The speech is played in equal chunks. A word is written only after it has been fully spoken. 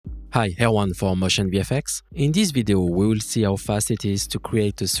Hi, Erwan for MotionVFX. In this video, we will see how fast it is to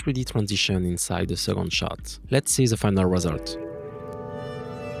create a 3D transition inside the second shot. Let's see the final result.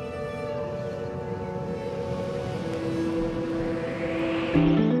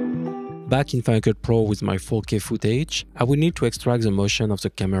 Back in Final Cut Pro with my 4K footage, I will need to extract the motion of the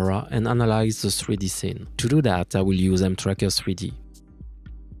camera and analyze the 3D scene. To do that, I will use mTracker 3D.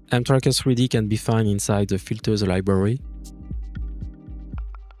 mTracker 3D can be found inside the Filters library.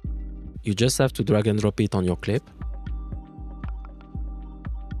 You just have to drag and drop it on your clip.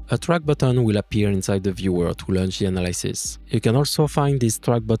 A track button will appear inside the viewer to launch the analysis. You can also find this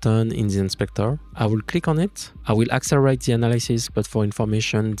track button in the inspector. I will click on it. I will accelerate the analysis, but for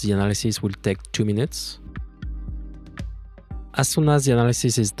information, the analysis will take 2 minutes. As soon as the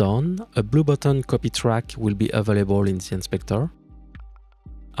analysis is done, a blue button copy track will be available in the inspector.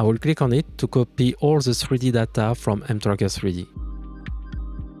 I will click on it to copy all the 3D data from mTracker 3D.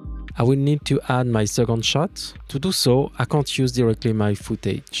 I will need to add my second shot. To do so, I can't use directly my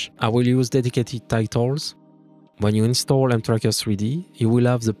footage. I will use dedicated titles. When you install mTracker 3D, you will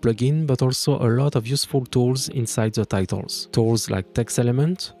have the plugin, but also a lot of useful tools inside the titles. Tools like text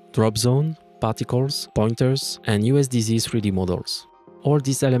element, drop zone, particles, pointers, and USDZ 3D models. All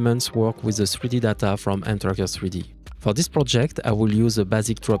these elements work with the 3D data from mTracker 3D. For this project, I will use a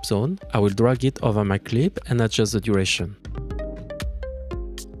basic drop zone. I will drag it over my clip and adjust the duration.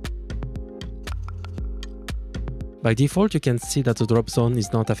 By default, you can see that the drop zone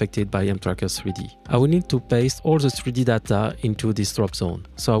is not affected by mTracker 3D. I will need to paste all the 3D data into this drop zone.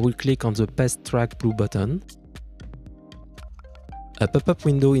 So I will click on the Paste Track blue button. A pop-up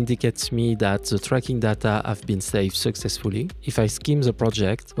window indicates me that the tracking data have been saved successfully. If I skim the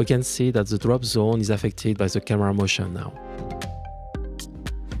project, we can see that the drop zone is affected by the camera motion now.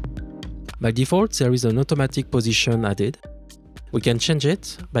 By default, there is an automatic position added. We can change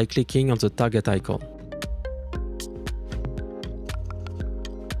it by clicking on the target icon.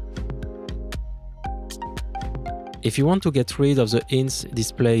 If you want to get rid of the hints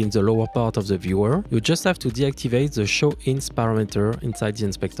display in the lower part of the viewer, you just have to deactivate the Show Hints parameter inside the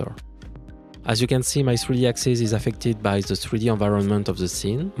inspector. As you can see, my 3D axis is affected by the 3D environment of the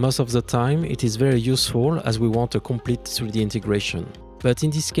scene. Most of the time, it is very useful as we want a complete 3D integration. But in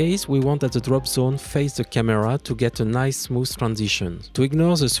this case, we want that the drop zone face the camera to get a nice smooth transition. To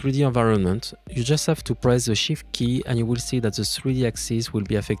ignore the 3D environment, you just have to press the Shift key and you will see that the 3D axis will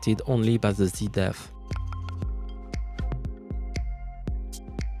be affected only by the Z-depth.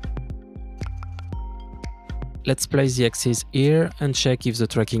 Let's place the axis here and check if the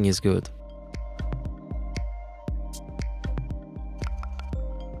tracking is good.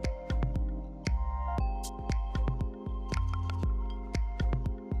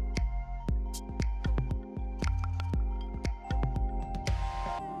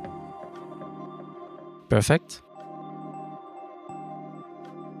 Perfect.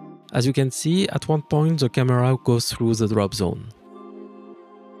 As you can see, at one point the camera goes through the drop zone.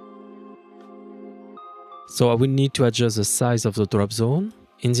 So I will need to adjust the size of the drop zone.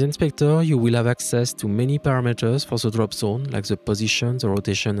 In the inspector, you will have access to many parameters for the drop zone, like the position, the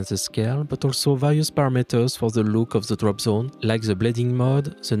rotation and the scale, but also various parameters for the look of the drop zone, like the blending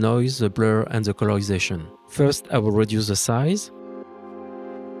mode, the noise, the blur and the colorization. First, I will reduce the size.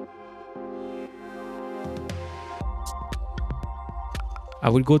 I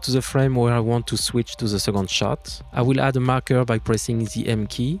will go to the frame where I want to switch to the second shot. I will add a marker by pressing the M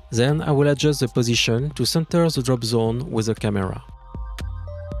key. Then I will adjust the position to center the drop zone with the camera.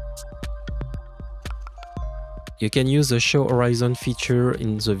 You can use the Show Horizon feature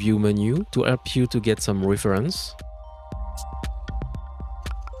in the View menu to help you to get some reference.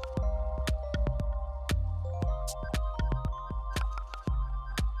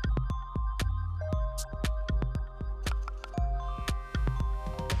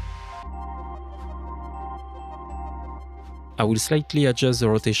 I will slightly adjust the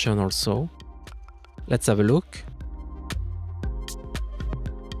rotation also. Let's have a look.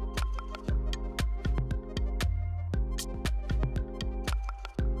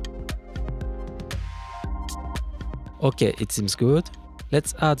 Okay, it seems good.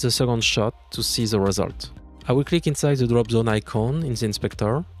 Let's add the second shot to see the result. I will click inside the drop zone icon in the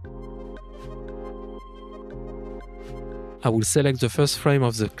inspector. I will select the first frame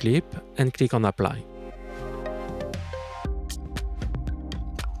of the clip and click on Apply.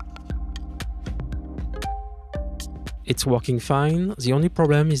 It's working fine. The only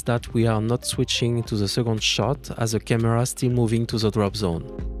problem is that we are not switching to the second shot as the camera is still moving to the drop zone.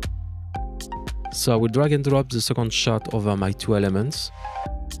 So I will drag and drop the second shot over my two elements.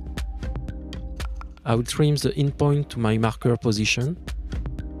 I will trim the in point to my marker position.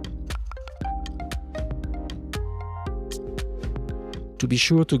 To be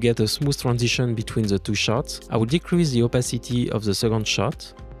sure to get a smooth transition between the two shots, I will decrease the opacity of the second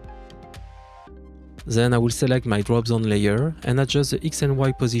shot. Then I will select my drop zone layer and adjust the X and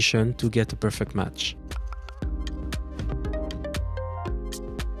Y position to get a perfect match.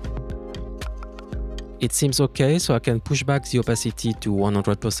 It seems okay, so I can push back the opacity to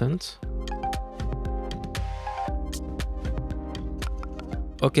 100%.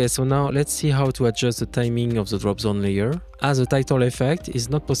 Okay, so now let's see how to adjust the timing of the drop zone layer. As a title effect, it's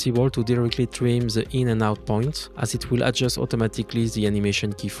not possible to directly trim the in and out point, as it will adjust automatically the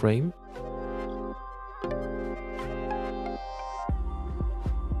animation keyframe.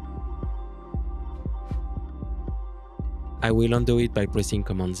 I will undo it by pressing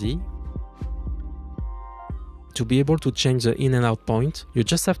Command Z. To be able to change the in and out point, you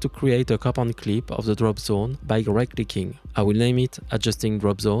just have to create a coupon clip of the drop zone by right-clicking. I will name it Adjusting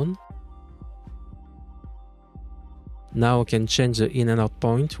Drop Zone. Now I can change the in and out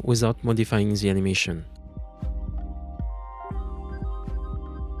point without modifying the animation.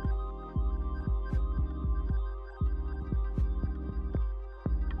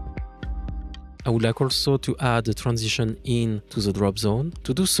 I would like also to add a transition in to the drop zone.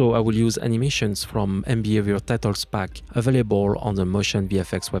 To do so, I will use animations from mBehavior Titles Pack available on the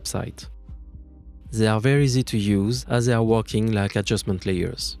MotionVFX website. They are very easy to use as they are working like adjustment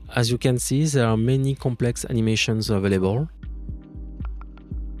layers. As you can see, there are many complex animations available.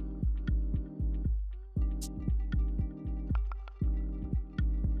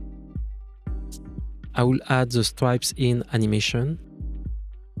 I will add the stripes in animation.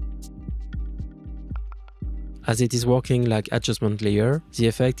 As it is working like adjustment layer, the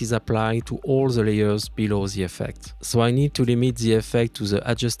effect is applied to all the layers below the effect. So I need to limit the effect to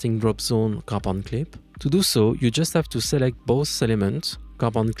the adjusting drop zone coupon clip. To do so, you just have to select both elements,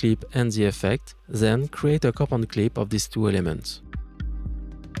 coupon clip and the effect, then create a coupon clip of these two elements.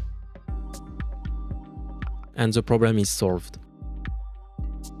 And the problem is solved.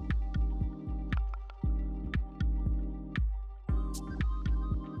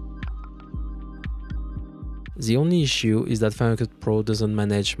 The only issue is that Final Cut Pro doesn't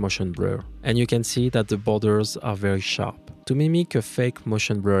manage motion blur, and you can see that the borders are very sharp. To mimic a fake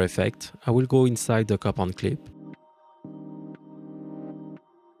motion blur effect, I will go inside the coupon clip.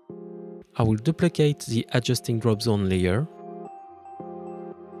 I will duplicate the adjusting drop zone layer,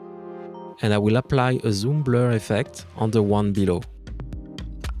 and I will apply a zoom blur effect on the one below.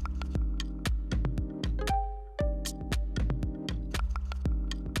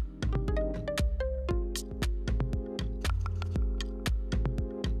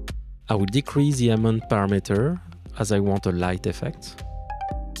 I will decrease the amount parameter as I want a light effect.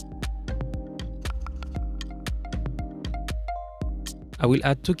 I will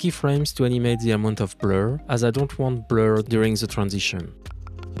add 2 keyframes to animate the amount of blur, as I don't want blur during the transition.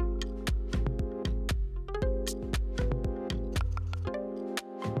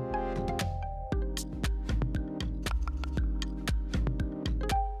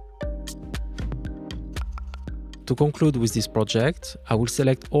 To conclude with this project, I will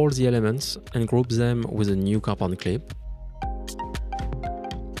select all the elements and group them with a new coupon clip.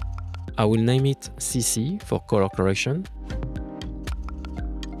 I will name it CC for color correction.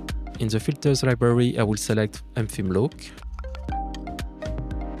 In the filters library, I will select mFilmLook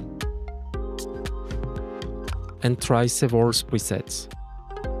and try several presets.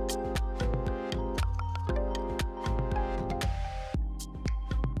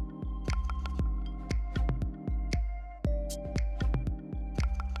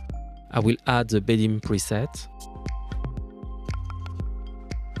 I will add the bedding preset,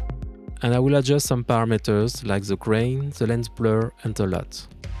 and I will adjust some parameters like the grain, the lens blur, and the LUT.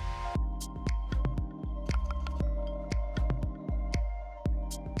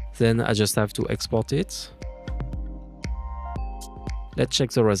 Then I just have to export it. Let's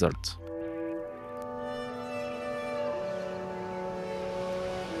check the result.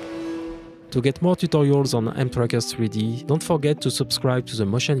 To get more tutorials on mTracker 3D, don't forget to subscribe to the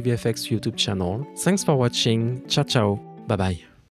MotionVFX YouTube channel. Thanks for watching, ciao ciao, bye bye.